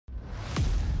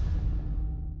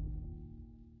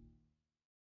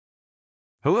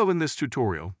Hello, in this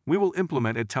tutorial, we will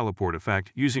implement a teleport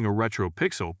effect using a retro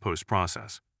pixel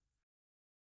post-process.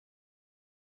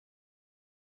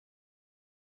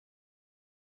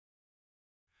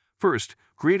 First,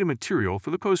 create a material for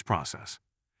the post-process.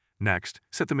 Next,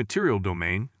 set the material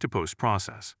domain to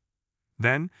post-process.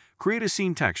 Then, create a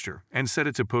scene texture and set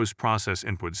it to post-process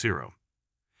input 0.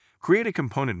 Create a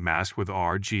component mask with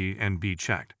R, G, and B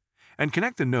checked, and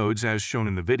connect the nodes as shown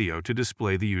in the video to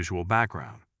display the usual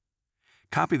background.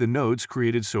 Copy the nodes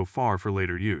created so far for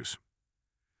later use.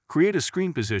 Create a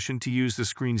screen position to use the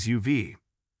screen's UV.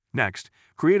 Next,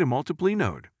 create a multiply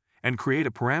node, and create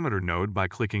a parameter node by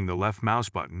clicking the left mouse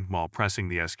button while pressing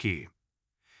the S key.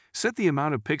 Set the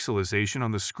amount of pixelization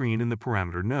on the screen in the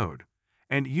parameter node,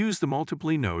 and use the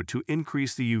multiply node to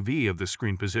increase the UV of the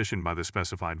screen position by the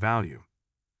specified value.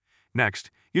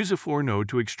 Next, use a floor node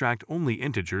to extract only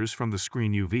integers from the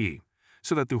screen UV,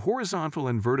 so that the horizontal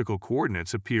and vertical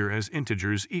coordinates appear as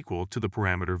integers equal to the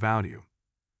parameter value.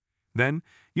 Then,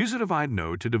 use a divide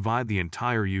node to divide the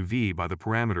entire UV by the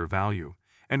parameter value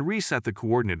and reset the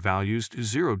coordinate values to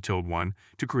 0-1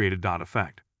 to create a dot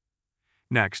effect.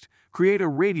 Next, create a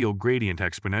radial gradient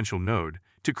exponential node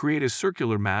to create a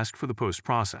circular mask for the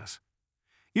post-process.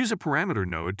 Use a parameter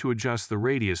node to adjust the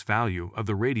radius value of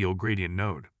the radial gradient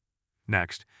node.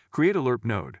 Next, create a lerp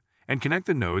node and connect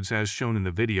the nodes as shown in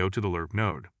the video to the lerp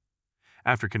node.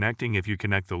 After connecting, if you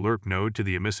connect the lerp node to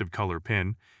the emissive color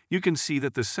pin, you can see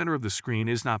that the center of the screen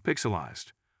is not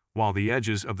pixelized, while the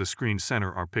edges of the screen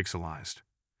center are pixelized.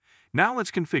 Now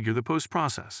let's configure the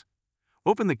post-process.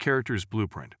 Open the character's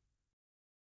blueprint.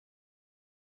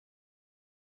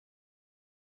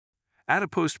 Add a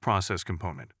post-process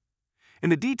component. In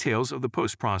the details of the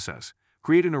post-process,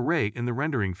 create an array in the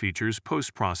rendering features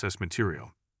post-process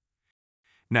material.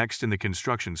 Next, in the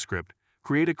construction script,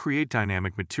 create a create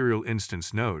dynamic material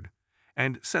instance node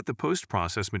and set the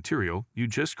post-process material you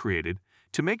just created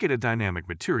to make it a dynamic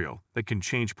material that can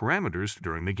change parameters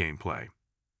during the gameplay.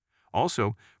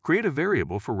 Also, create a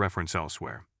variable for reference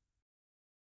elsewhere.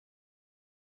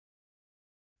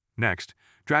 Next,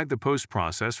 drag the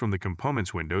post-process from the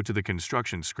components window to the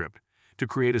construction script to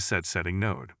create a set setting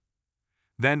node.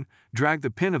 Then, drag the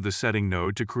pin of the setting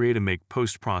node to create a make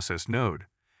post-process node,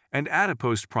 and add a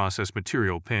post-process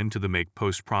material pin to the make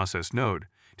post-process node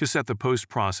to set the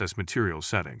post-process material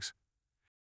settings.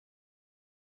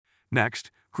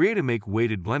 Next, create a make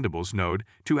weighted blendables node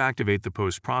to activate the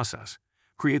post-process,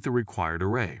 create the required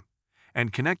array,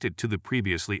 and connect it to the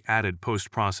previously added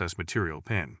post-process material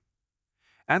pin.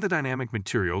 Add the dynamic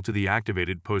material to the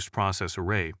activated post-process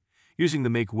array using the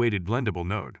make weighted blendable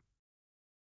node.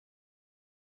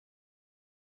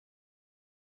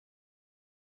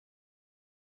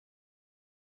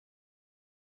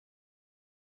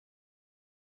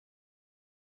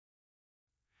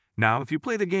 Now, if you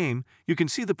play the game, you can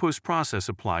see the post-process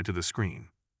applied to the screen.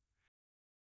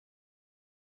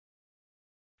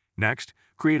 Next,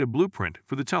 create a blueprint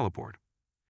for the teleport.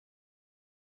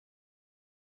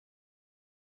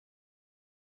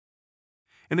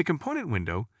 In the component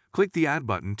window, click the Add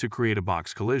button to create a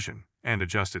box collision and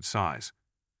adjust its size.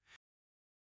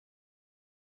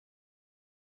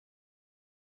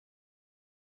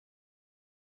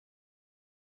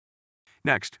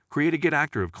 Next, create a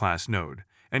getActor class node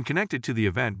and connect it to the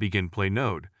event begin play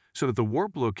node so that the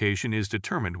warp location is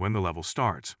determined when the level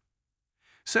starts.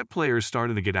 Set players start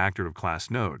in the getActor class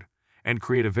node and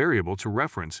create a variable to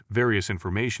reference various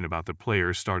information about the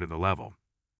player's start of the level.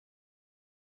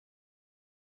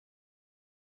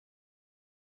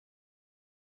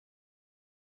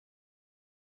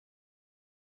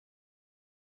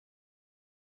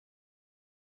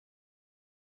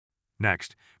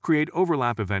 Next, create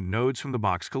overlap event nodes from the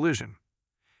box collision.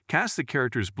 Cast the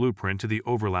character's blueprint to the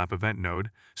overlap event node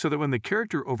so that when the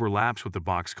character overlaps with the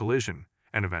box collision,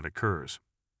 an event occurs.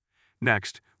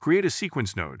 Next, create a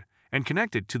sequence node and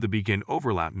connect it to the begin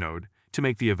overlap node to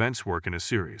make the events work in a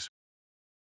series.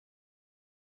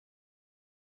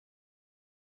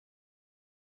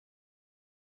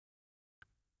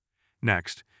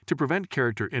 Next, to prevent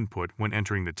character input when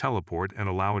entering the teleport and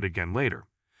allow it again later,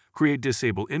 create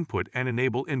disable input and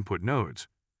enable input nodes.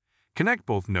 Connect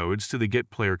both nodes to the Get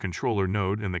Player Controller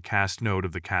node and the Cast node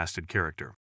of the casted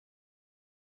character.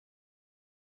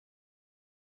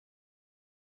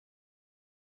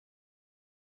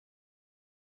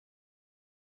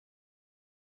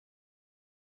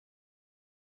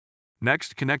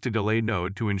 Next, connect a Delay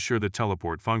node to ensure the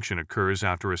teleport function occurs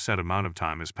after a set amount of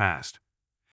time has passed.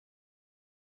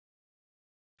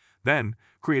 Then,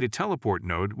 create a Teleport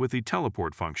node with the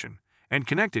Teleport function and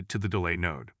connect it to the Delay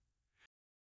node.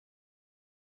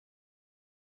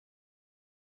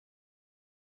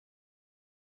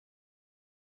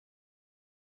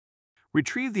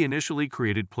 Retrieve the initially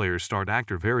created player start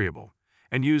actor variable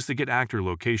and use the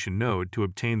getActorLocation node to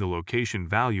obtain the location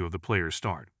value of the player's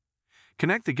start.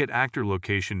 Connect the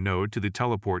getActorLocation node to the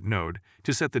teleport node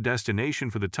to set the destination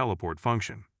for the teleport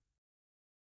function.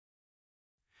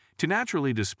 To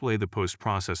naturally display the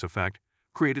post-process effect,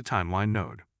 create a timeline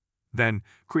node. Then,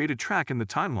 create a track in the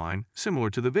timeline similar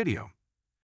to the video.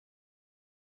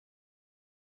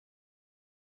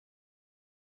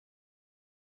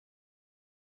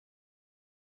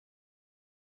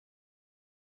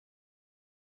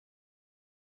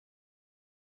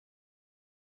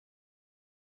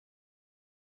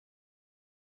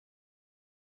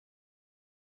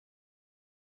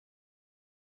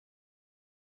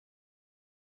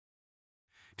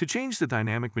 To change the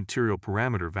dynamic material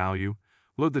parameter value,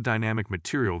 load the dynamic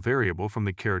material variable from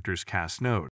the character's cast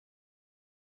node.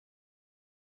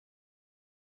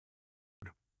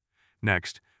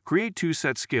 Next, create two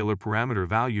set scalar parameter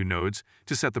value nodes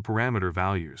to set the parameter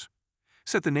values.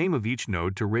 Set the name of each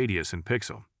node to radius and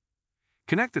pixel.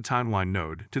 Connect the timeline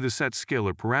node to the set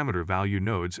scalar parameter value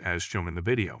nodes as shown in the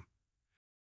video.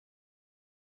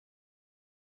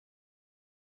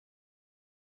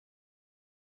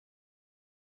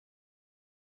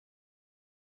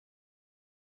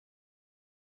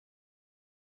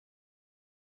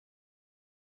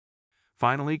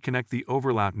 Finally, connect the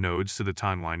overlap nodes to the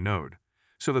timeline node,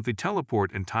 so that the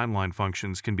teleport and timeline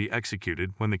functions can be executed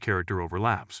when the character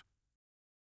overlaps.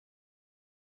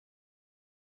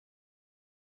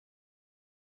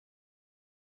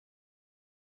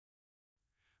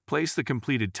 Place the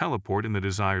completed teleport in the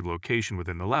desired location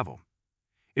within the level.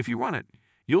 If you run it,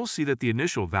 you'll see that the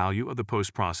initial value of the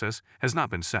post-process has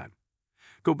not been set.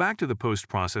 Go back to the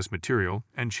post-process material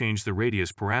and change the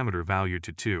radius parameter value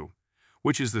to 2,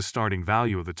 which is the starting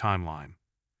value of the timeline.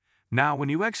 Now when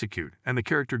you execute and the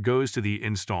character goes to the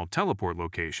installed teleport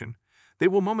location, they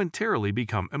will momentarily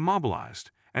become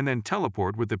immobilized and then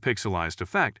teleport with the pixelized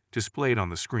effect displayed on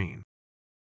the screen.